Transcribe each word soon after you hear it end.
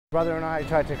Brother and I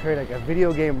tried to create like a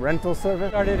video game rental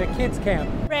service. Started a kids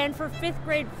camp. Ran for 5th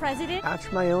grade president.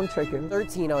 Hatched my own chicken.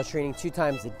 13, I was training 2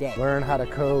 times a day. Learn how to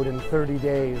code in 30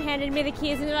 days. Handed me the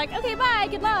keys and they're like, okay, bye,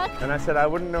 good luck. And I said I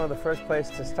wouldn't know the first place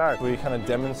to start. We kind of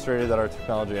demonstrated that our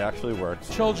technology actually works.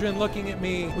 Children looking at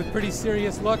me with pretty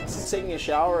serious looks. Taking a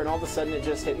shower and all of a sudden it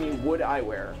just hit me, would I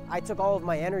wear? I took all of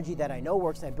my energy that I know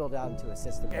works and I built it out into a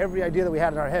system. Every idea that we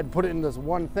had in our head, put it in this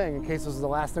one thing in case this was the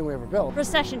last thing we ever built.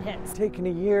 Recession hits. Taking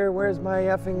a year, where's my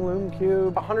effing Loom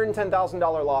Cube?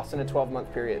 $110,000 loss in a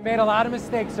 12-month period. Made a lot of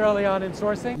mistakes early on in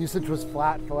sourcing. Usage was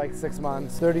flat for like 6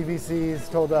 months. 30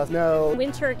 VCs told us no.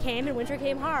 Winter came and winter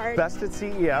came hard. Best at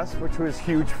CES, which was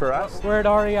huge for us. We're at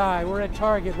REI, we're at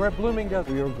Target, we're at Bloomingdale's.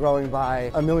 We were growing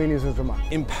by 1 million users a month.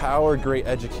 Empower great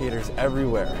educators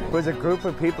everywhere. It was a group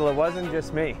of people, it wasn't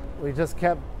just me. We just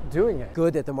kept doing it.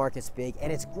 Good that the market's big,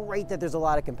 and it's great that there's a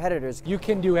lot of competitors. You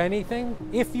can do anything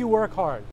if you work hard.